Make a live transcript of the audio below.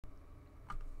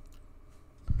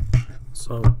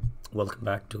So welcome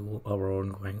back to our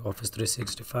ongoing Office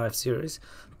 365 series.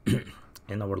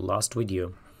 In our last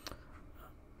video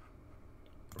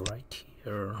right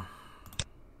here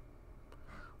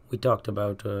we talked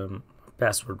about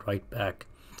password write back,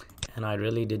 and I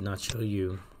really did not show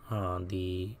you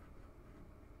the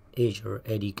Azure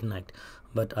AD Connect,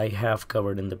 but I have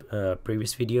covered in the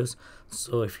previous videos.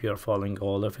 So if you are following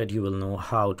all of it, you will know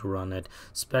how to run it,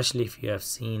 especially if you have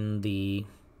seen the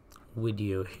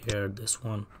video here, this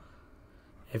one.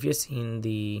 If you've seen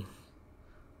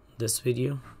this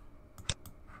video,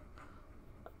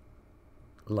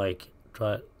 like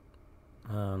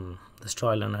this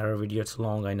trial and error video, it's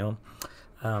long, I know.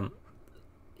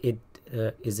 It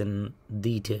is in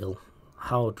detail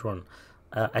how to run,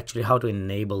 actually how to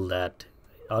enable that.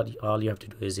 All you have to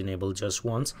do is enable just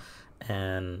once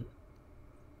and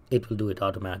it will do it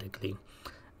automatically.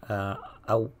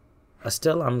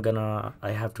 Still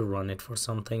I have to run it for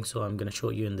something, so I'm gonna show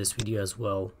you in this video as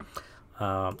well.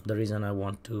 The reason I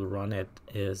want to run it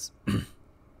is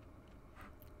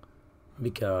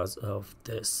because of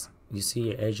this. You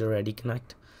see Azure AD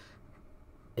Connect,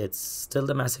 it's still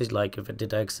the message, like if it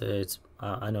detects it's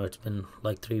I know it's been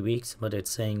like 3 weeks, but it's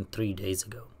saying 3 days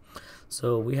ago.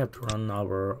 So we have to run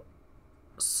our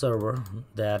server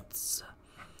that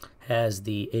has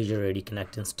the Azure AD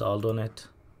Connect installed on it.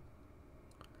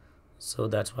 So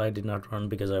that's why I did not run,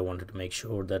 because I wanted to make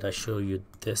sure that I show you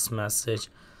this message,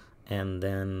 and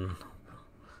then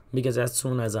because as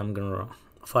soon as I'm gonna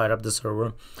fire up the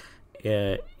server,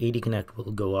 AD Connect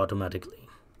will go automatically.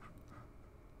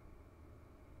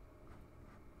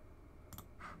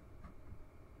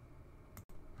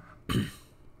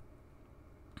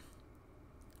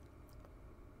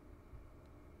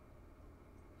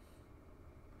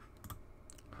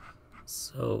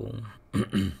 So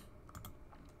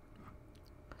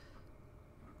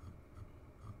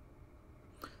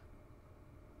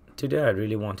today I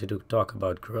really wanted to talk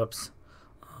about groups,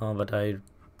 but I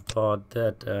thought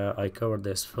that I covered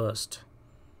this first.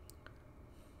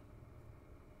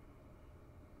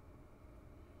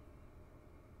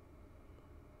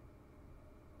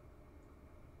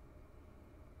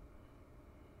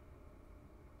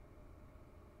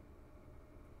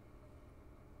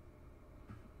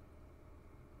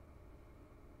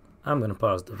 I'm gonna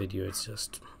pause the video, it's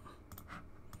just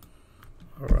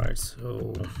alright.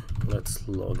 So let's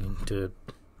log into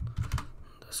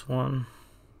this one.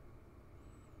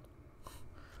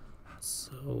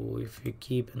 So if you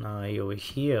keep an eye over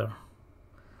here,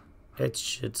 it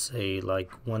should say,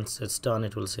 like, once it's done,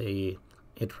 it will say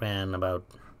it ran about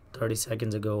 30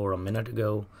 seconds ago or a minute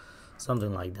ago,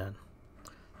 something like that.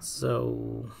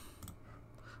 So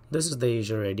this is the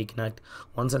Azure AD Connect.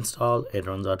 Once installed, it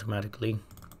runs automatically.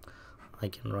 I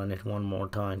can run it one more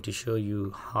time to show you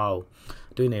how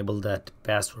to enable that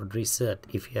password reset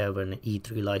if you have an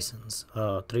E3 license,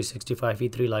 365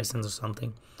 E3 license or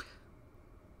something.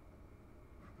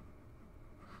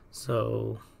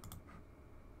 So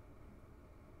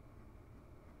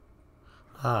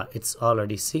it's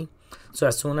already, see, so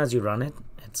as soon as you run it,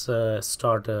 it's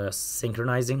start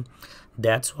synchronizing.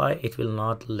 That's why it will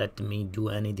not let me do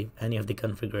any of the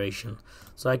configuration.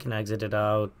 So I can exit it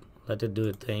out, let it do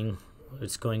a thing.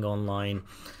 It's going online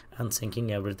and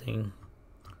syncing everything.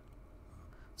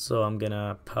 So I'm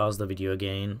gonna pause the video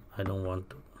again. I don't want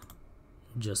to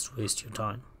just waste your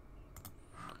time.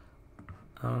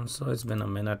 So it's been a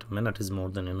minute. A minute is more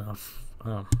than enough,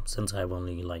 since I have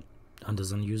only like a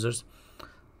dozen users.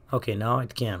 Okay, now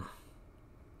it can.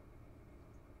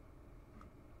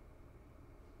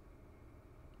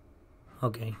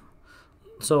 Okay,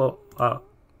 so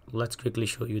let's quickly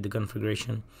show you the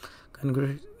configuration.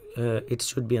 It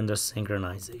should be under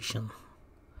synchronization.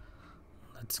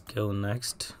 Let's go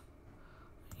next.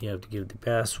 You have to give the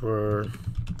password.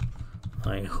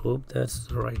 I hope that's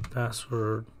the right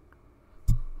password.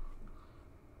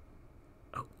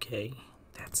 Okay,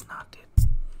 that's not it.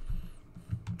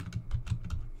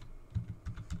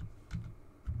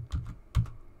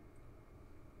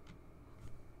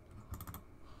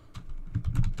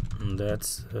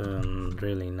 That's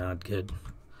really not good.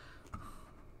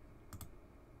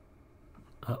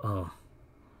 Uh-oh.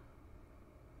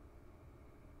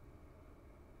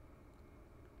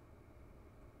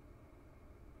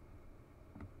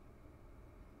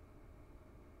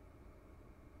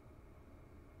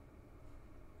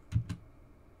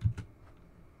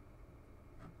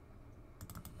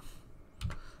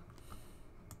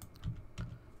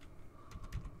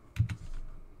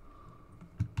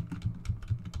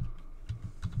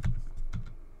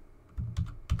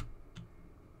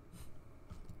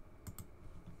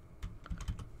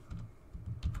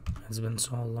 It's been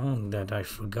so long that I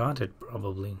forgot it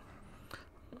probably.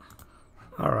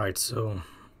 Alright, so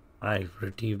I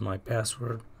retrieved my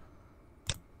password,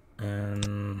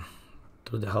 and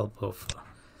through the help of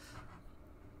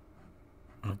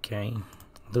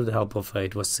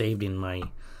it was saved in my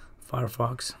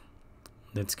Firefox.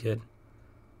 That's good.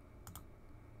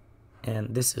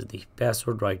 And this is the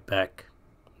password right back.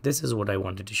 This is what I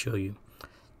wanted to show you.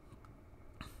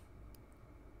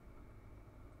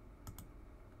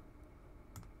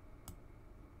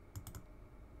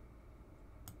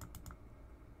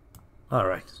 All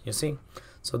right, you see,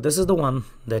 so this is the one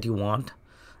that you want,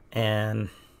 and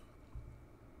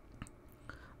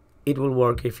it will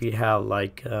work if you have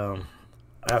like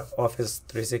Office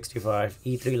 365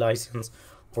 E3 license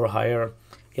or higher.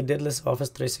 It did list Office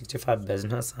 365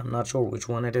 Business. I'm not sure which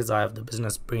one it is. I have the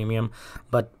Business Premium,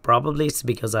 but probably it's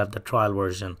because I have the trial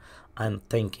version, I'm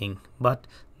thinking. But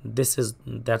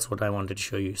that's what I wanted to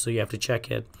show you. So you have to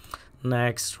check it.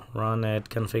 Next, run it,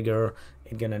 configure.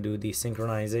 It's gonna do the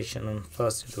synchronization, and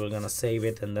first it will gonna save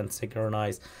it and then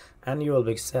synchronize, and you will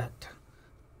be set.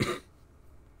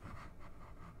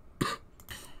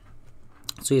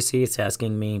 So you see, it's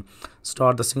asking me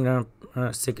start the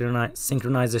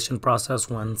synchronization process.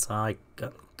 Once I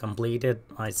complete it,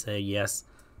 I say yes,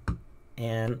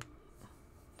 and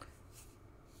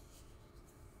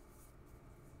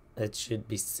it should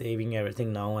be saving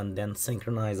everything now and then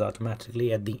synchronize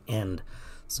automatically at the end.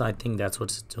 So I think that's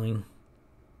what it's doing.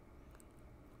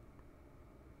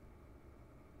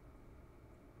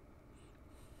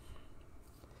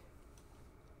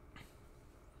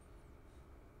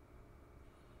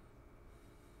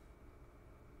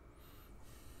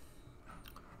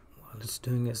 While it's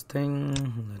doing its thing, let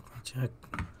me check.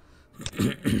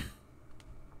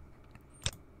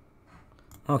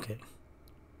 Okay.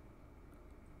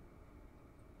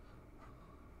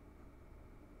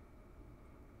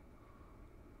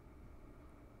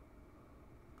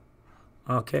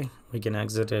 Okay, we can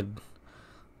exit it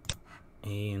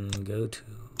and go to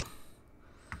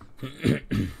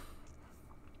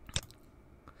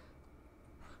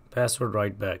password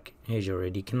right back, Azure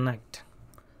AD Connect.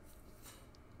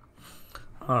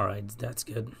 Alright, that's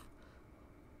good.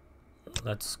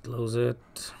 Let's close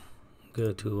it.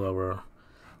 Go to our,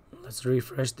 let's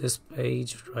refresh this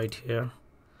page right here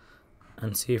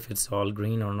and see if it's all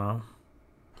green or not.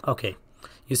 Okay,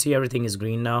 you see everything is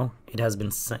green now. It has been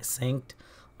synced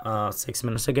 6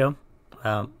 minutes ago,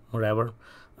 whatever.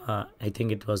 I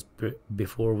think it was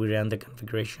before we ran the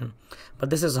configuration. But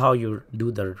this is how you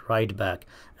do the write back.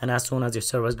 And as soon as your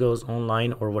service goes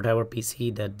online, or whatever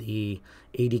PC that the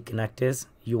AD Connect is,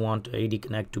 you want AD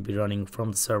Connect to be running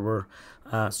from the server.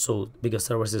 So because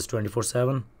service is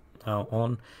 24/7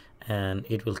 on, and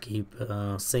it will keep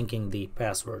syncing the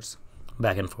passwords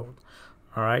back and forth.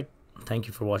 All right. Thank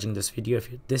you for watching this video. If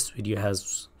this video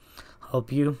has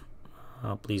helped you,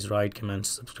 please write, comment,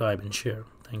 subscribe, and share.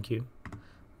 Thank you.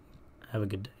 Have a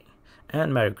good day.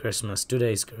 And Merry Christmas.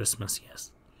 Today is Christmas,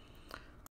 yes.